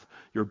path,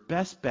 your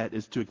best bet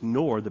is to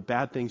ignore the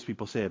bad things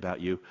people say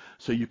about you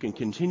so you can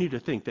continue to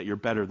think that you're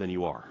better than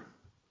you are.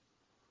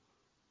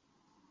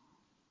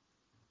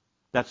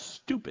 That's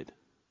stupid.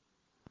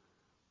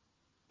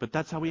 But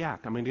that's how we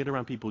act. I'm going to get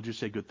around people who just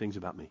say good things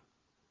about me.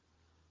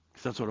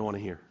 Because that's what I want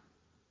to hear.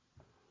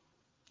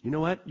 You know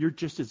what? You're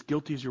just as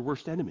guilty as your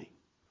worst enemy.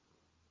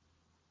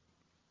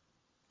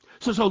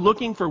 So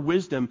looking for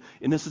wisdom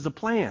in this is a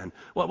plan.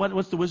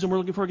 What's the wisdom we're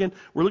looking for again?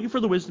 We're looking for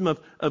the wisdom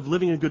of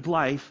living a good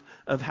life,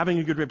 of having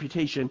a good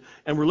reputation,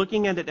 and we're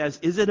looking at it as,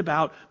 is it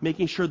about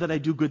making sure that I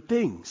do good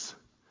things?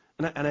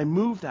 And I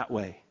move that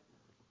way.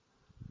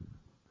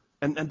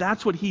 And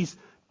that's what he's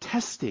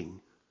testing.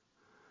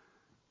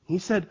 He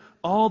said,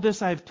 all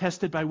this I have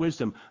tested by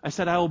wisdom. I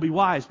said I will be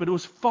wise, but it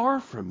was far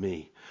from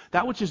me.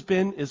 That which has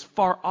been is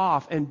far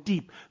off and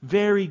deep,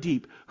 very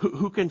deep.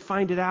 Who can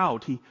find it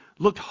out? He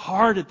looked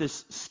hard at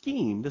this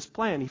scheme, this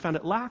plan. He found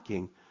it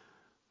lacking.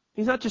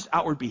 He's not just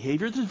outward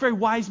behavior. This is a very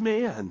wise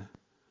man.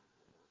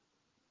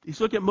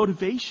 He's looking at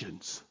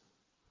motivations.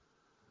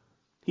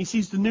 He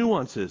sees the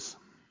nuances.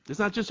 It's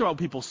not just about what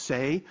people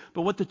say,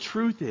 but what the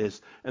truth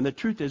is. And the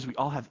truth is we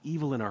all have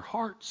evil in our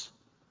hearts.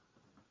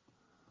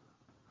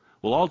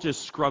 Well, I'll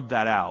just scrub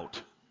that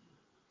out.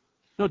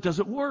 No, it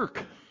doesn't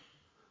work.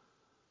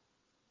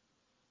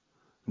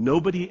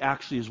 Nobody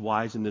actually is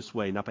wise in this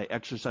way, not by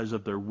exercise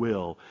of their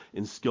will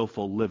in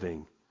skillful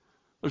living.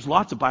 There's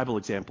lots of Bible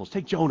examples.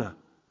 Take Jonah.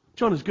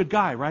 Jonah's a good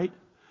guy, right?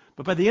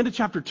 But by the end of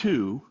chapter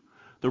 2,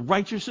 the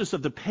righteousness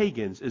of the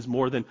pagans is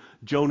more than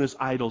Jonah's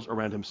idols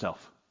around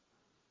himself.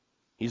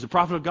 He's a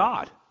prophet of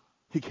God.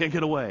 He can't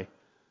get away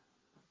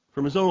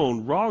from his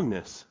own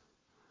wrongness.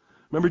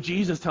 Remember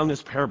Jesus telling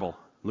this parable,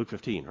 Luke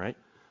 15, right?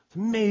 It's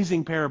an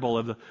amazing parable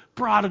of the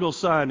prodigal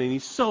son, and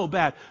he's so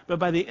bad. But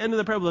by the end of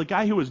the parable, the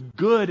guy who was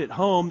good at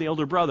home, the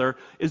elder brother,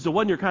 is the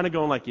one you're kind of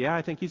going like, yeah,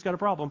 I think he's got a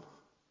problem.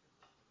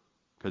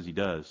 Because he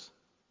does.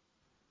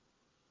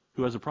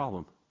 Who has a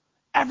problem?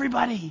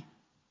 Everybody.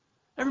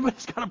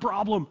 Everybody's got a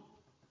problem.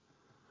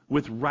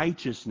 With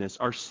righteousness,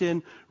 our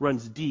sin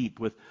runs deep.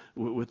 With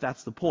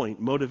that's the point.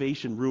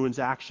 Motivation ruins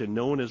action.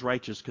 No one is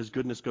righteous because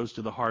goodness goes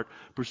to the heart.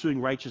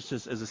 Pursuing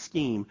righteousness as a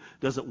scheme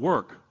doesn't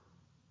work.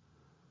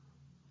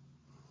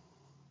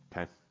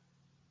 Okay.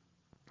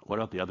 What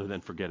about the other then?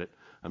 Forget it.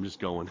 I'm just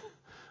going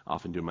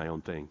off and doing my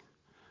own thing.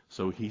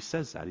 So he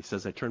says that. He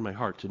says, I turn my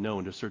heart to know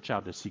and to search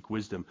out and to seek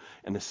wisdom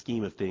and the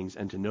scheme of things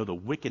and to know the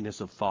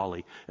wickedness of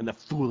folly and the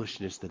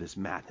foolishness that is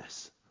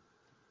madness.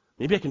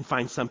 Maybe I can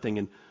find something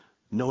in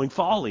knowing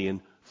folly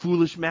and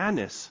foolish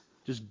madness.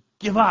 Just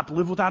give up,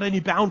 live without any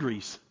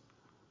boundaries.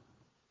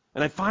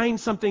 And I find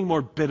something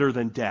more bitter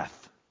than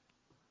death.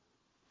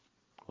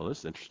 Well, this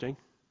is interesting.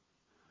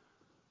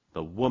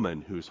 The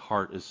woman whose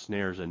heart is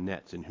snares and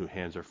nets and whose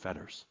hands are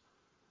fetters.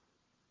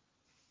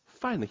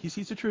 Finally, he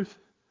sees the truth.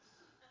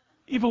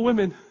 Evil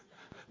women.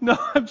 No,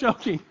 I'm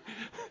joking.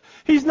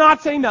 He's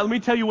not saying that. Let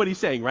me tell you what he's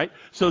saying, right?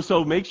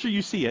 So make sure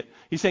you see it.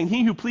 He's saying,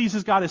 he who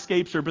pleases God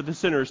escapes her, but the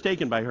sinner is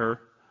taken by her.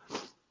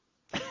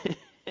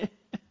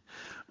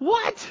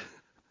 What?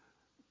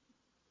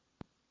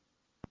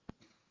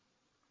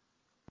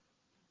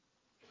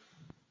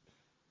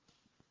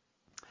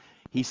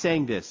 He's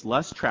saying this,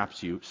 lust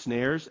traps you,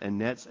 snares and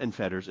nets and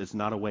fetters is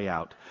not a way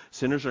out.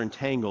 Sinners are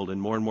entangled in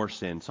more and more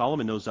sin.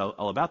 Solomon knows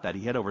all about that.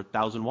 He had over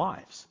 1,000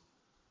 wives.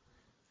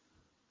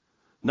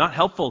 Not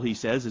helpful, he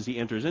says, as he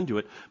enters into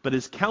it, but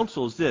his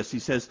counsel is this. He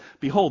says,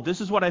 behold,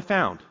 this is what I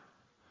found.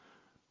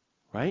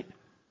 Right?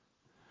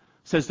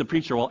 Says the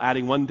preacher while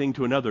adding one thing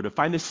to another, to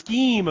find the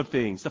scheme of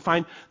things, to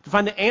find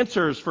the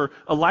answers for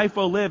a life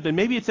well lived. And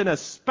maybe it's in a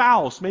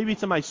spouse, maybe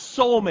it's in my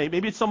soulmate,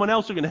 maybe it's someone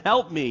else who can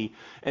help me.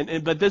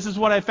 But this is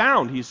what I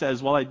found. He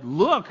says, well, I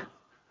look,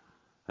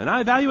 and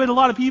I evaluate a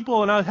lot of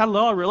people, and I've had a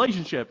lot of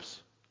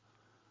relationships,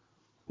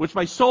 which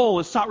my soul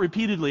has sought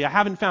repeatedly. I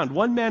haven't found.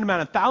 One man among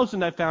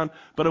 1,000 I found,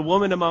 but a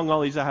woman among all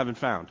these I haven't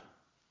found.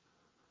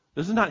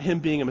 This is not him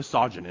being a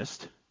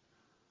misogynist.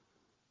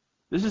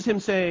 This is him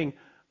saying,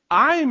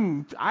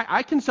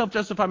 I can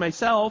self-justify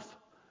myself.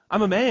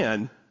 I'm a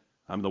man.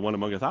 I'm the one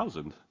among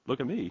 1,000. Look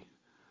at me.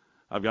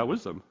 I've got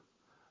wisdom.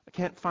 I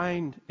can't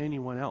find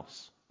anyone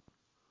else.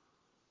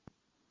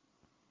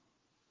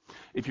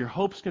 If your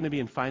hope's going to be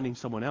in finding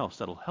someone else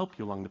that'll help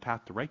you along the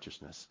path to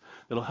righteousness,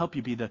 that'll help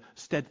you be the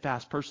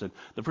steadfast person,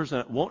 the person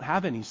that won't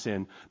have any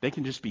sin, they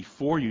can just be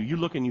for you. You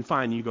look and you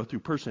find, and you go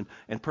through person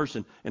and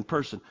person and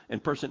person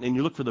and person, and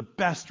you look for the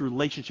best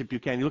relationship you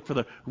can. You look for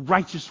the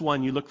righteous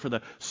one. You look for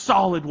the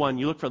solid one.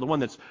 You look for the one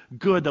that's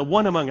good, the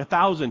one among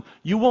 1,000.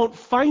 You won't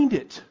find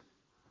it.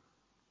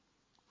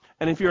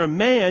 And if you're a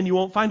man, you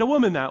won't find a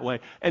woman that way.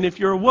 And if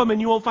you're a woman,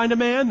 you won't find a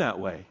man that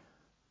way.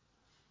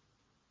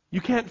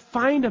 You can't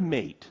find a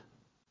mate.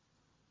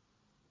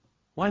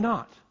 Why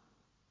not?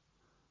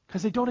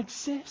 Because they don't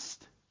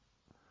exist.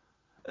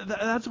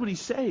 That's what he's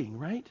saying,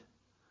 right?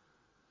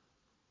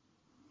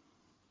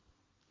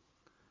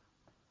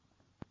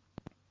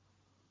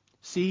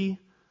 See,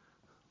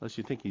 lest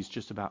you think he's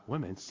just about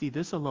women, see,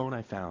 this alone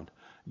I found.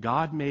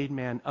 God made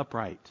man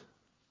upright,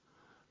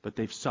 but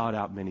they've sought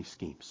out many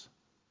schemes.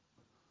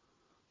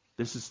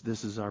 This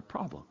is our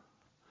problem.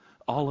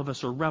 All of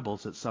us are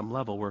rebels at some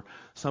level, where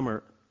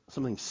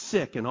something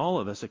sick in all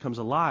of us that comes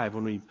alive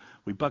when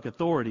we buck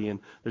authority. And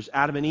there's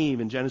Adam and Eve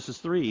in Genesis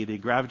 3. They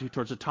gravitate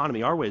towards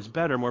autonomy. Our way is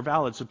better, more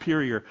valid,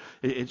 superior.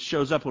 It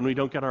shows up when we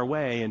don't get our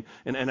way. And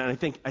I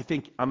think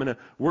I'm going to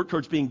work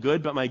towards being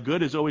good, but my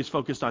good is always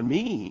focused on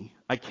me.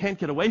 I can't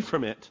get away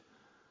from it.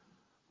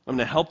 I'm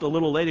going to help the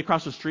little lady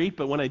across the street,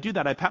 but when I do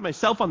that, I pat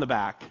myself on the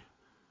back.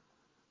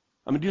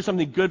 I'm going to do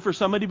something good for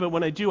somebody, but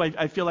when I do,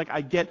 I feel like I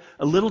get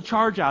a little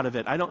charge out of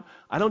it. I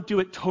don't do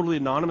it totally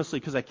anonymously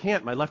because I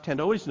can't. My left hand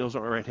always knows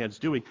what my right hand's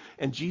doing.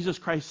 And Jesus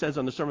Christ says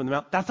on the Sermon on the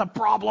Mount, that's a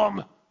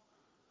problem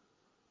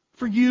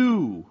for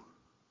you.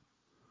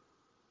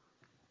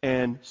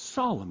 And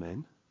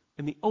Solomon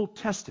in the Old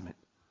Testament,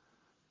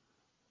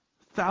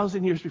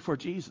 1,000 years before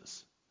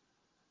Jesus,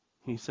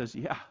 he says,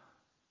 yeah,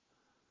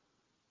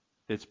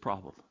 it's a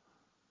problem.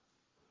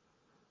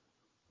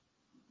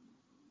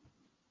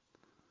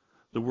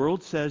 The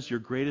world says your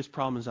greatest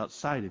problem is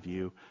outside of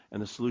you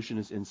and the solution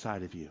is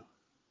inside of you.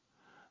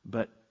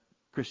 But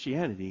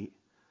Christianity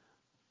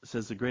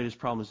says the greatest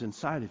problem is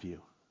inside of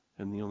you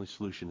and the only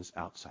solution is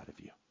outside of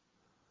you.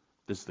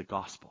 This is the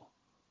gospel.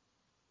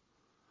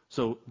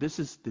 So this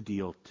is the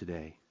deal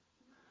today.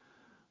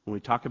 When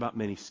we talk about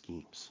many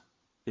schemes,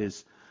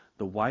 is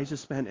the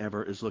wisest man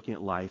ever is looking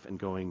at life and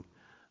going,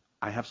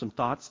 I have some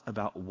thoughts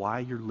about why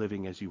you're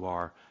living as you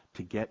are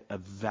to get a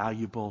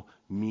valuable,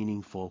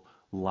 meaningful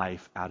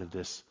life out of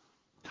this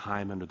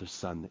time under the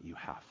sun that you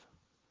have.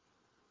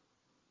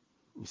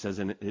 He says,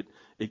 and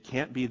it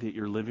can't be that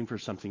you're living for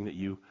something that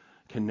you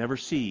can never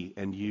see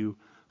and you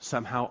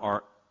somehow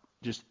are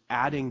just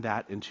adding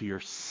that into your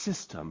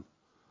system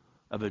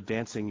of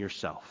advancing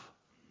yourself.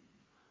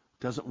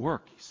 It doesn't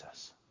work, he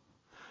says.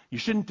 You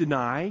shouldn't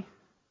deny. You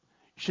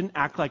shouldn't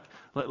act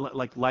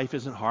like life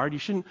isn't hard. You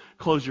shouldn't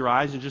close your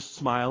eyes and just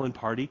smile and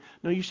party.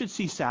 No, you should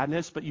see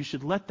sadness, but you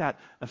should let that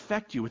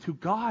affect you with who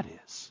God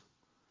is.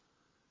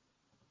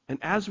 And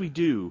as we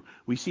do,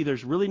 we see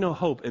there's really no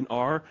hope in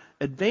our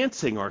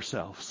advancing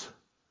ourselves.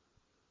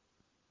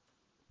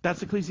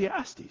 That's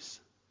Ecclesiastes.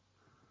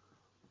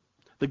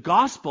 The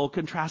gospel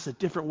contrasts a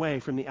different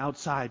way from the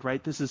outside,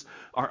 right? This is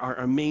our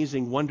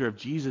amazing wonder of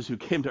Jesus who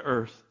came to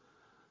earth.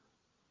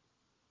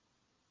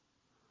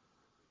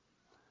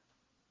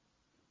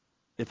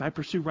 If I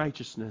pursue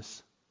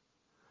righteousness,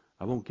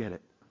 I won't get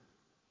it.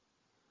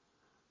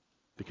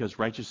 Because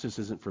righteousness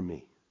isn't for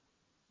me.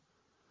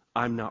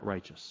 I'm not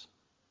righteous.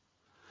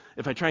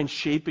 If I try and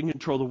shape and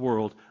control the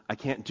world, I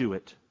can't do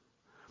it.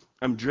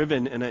 I'm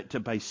driven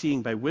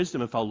by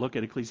wisdom, if I'll look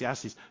at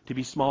Ecclesiastes, to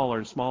be smaller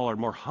and smaller,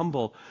 more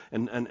humble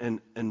and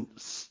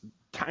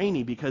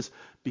tiny, because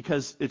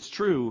it's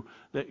true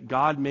that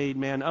God made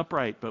man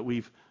upright, but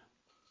we've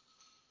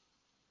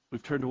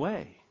turned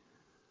away.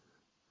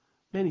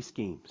 Many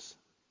schemes.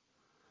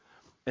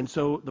 And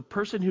so the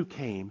person who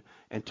came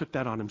and took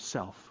that on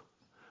himself,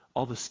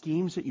 all the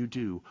schemes that you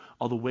do,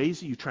 all the ways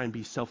that you try and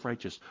be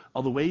self-righteous,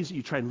 all the ways that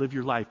you try and live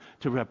your life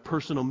to have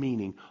personal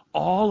meaning,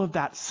 all of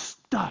that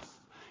stuff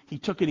he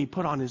took and he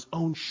put on his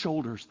own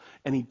shoulders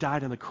and he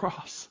died on the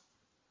cross.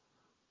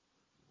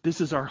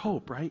 This is our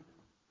hope, right?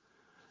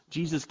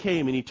 Jesus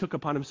came and he took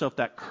upon himself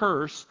that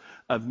curse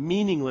of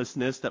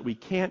meaninglessness, that we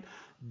can't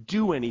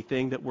do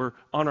anything, that we're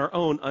on our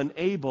own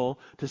unable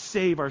to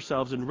save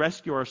ourselves and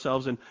rescue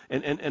ourselves and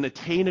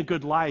attain a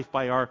good life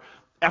by our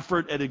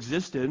effort at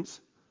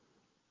existence.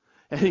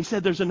 And he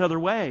said there's another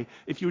way.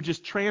 If you would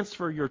just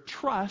transfer your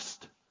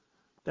trust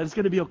that it's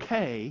going to be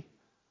okay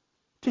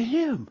to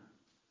him.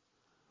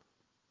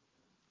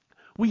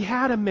 We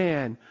had a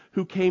man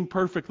who came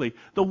perfectly.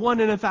 The 1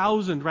 in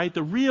 1,000, right?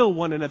 The real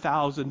 1 in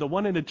 1,000. The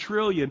 1 in a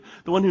trillion.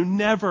 The one who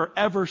never,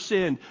 ever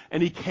sinned.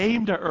 And he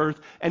came to earth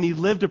and he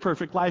lived a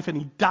perfect life and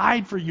he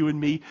died for you and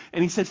me.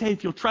 And he says, hey,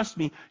 if you'll trust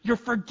me, you're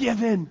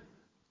forgiven.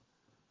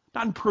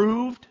 Not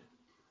improved.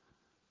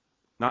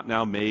 Not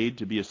now made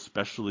to be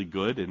especially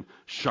good and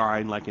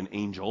shine like an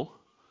angel,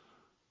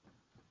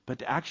 but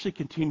to actually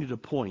continue to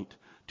point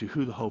to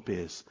who the hope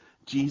is.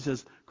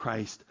 Jesus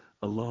Christ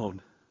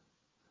alone.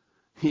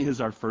 He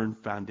is our firm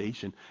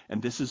foundation.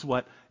 And this is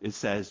what it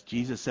says.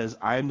 Jesus says,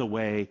 I am the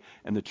way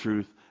and the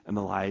truth and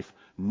the life.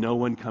 No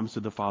one comes to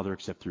the Father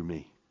except through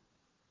me.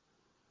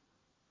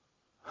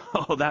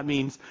 Oh, that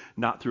means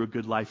not through a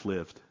good life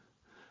lived.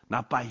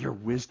 Not by your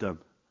wisdom,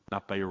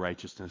 not by your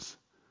righteousness,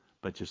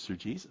 but just through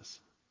Jesus.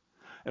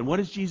 And what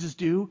does Jesus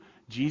do?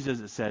 Jesus,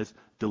 it says,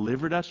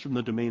 delivered us from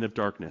the domain of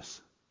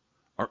darkness,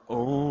 our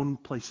own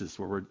places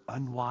where we're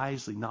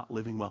unwisely not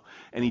living well.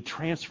 And he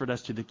transferred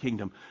us to the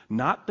kingdom,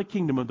 not the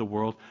kingdom of the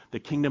world, the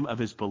kingdom of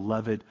his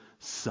beloved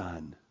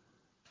Son.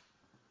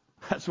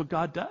 That's what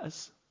God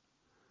does.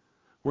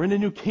 We're in a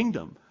new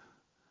kingdom.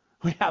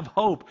 We have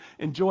hope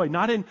and joy,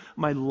 not in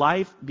my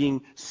life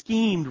being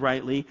schemed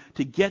rightly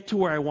to get to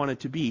where I want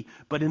it to be,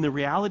 but in the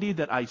reality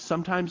that I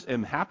sometimes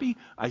am happy,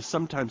 I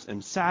sometimes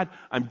am sad,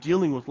 I'm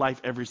dealing with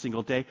life every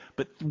single day,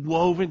 but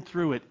woven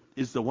through it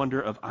is the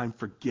wonder of I'm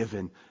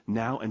forgiven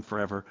now and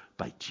forever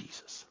by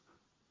Jesus.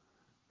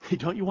 Hey,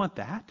 don't you want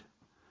that?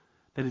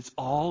 That it's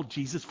all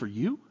Jesus for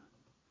you?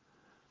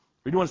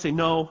 Or do you want to say,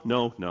 no,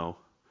 no, no.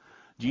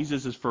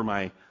 Jesus is for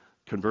my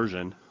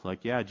conversion.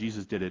 Like, yeah,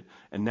 Jesus did it.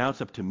 And now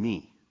it's up to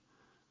me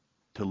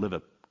to live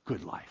a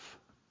good life.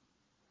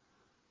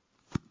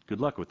 Good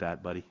luck with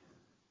that, buddy.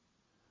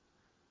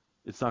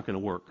 It's not going to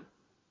work.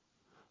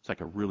 It's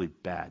like a really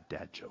bad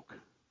dad joke.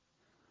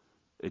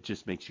 It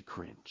just makes you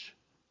cringe.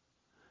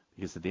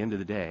 Because at the end of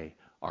the day,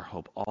 our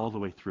hope all the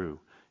way through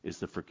is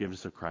the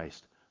forgiveness of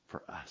Christ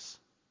for us.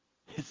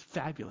 It's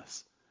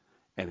fabulous.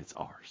 And it's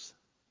ours.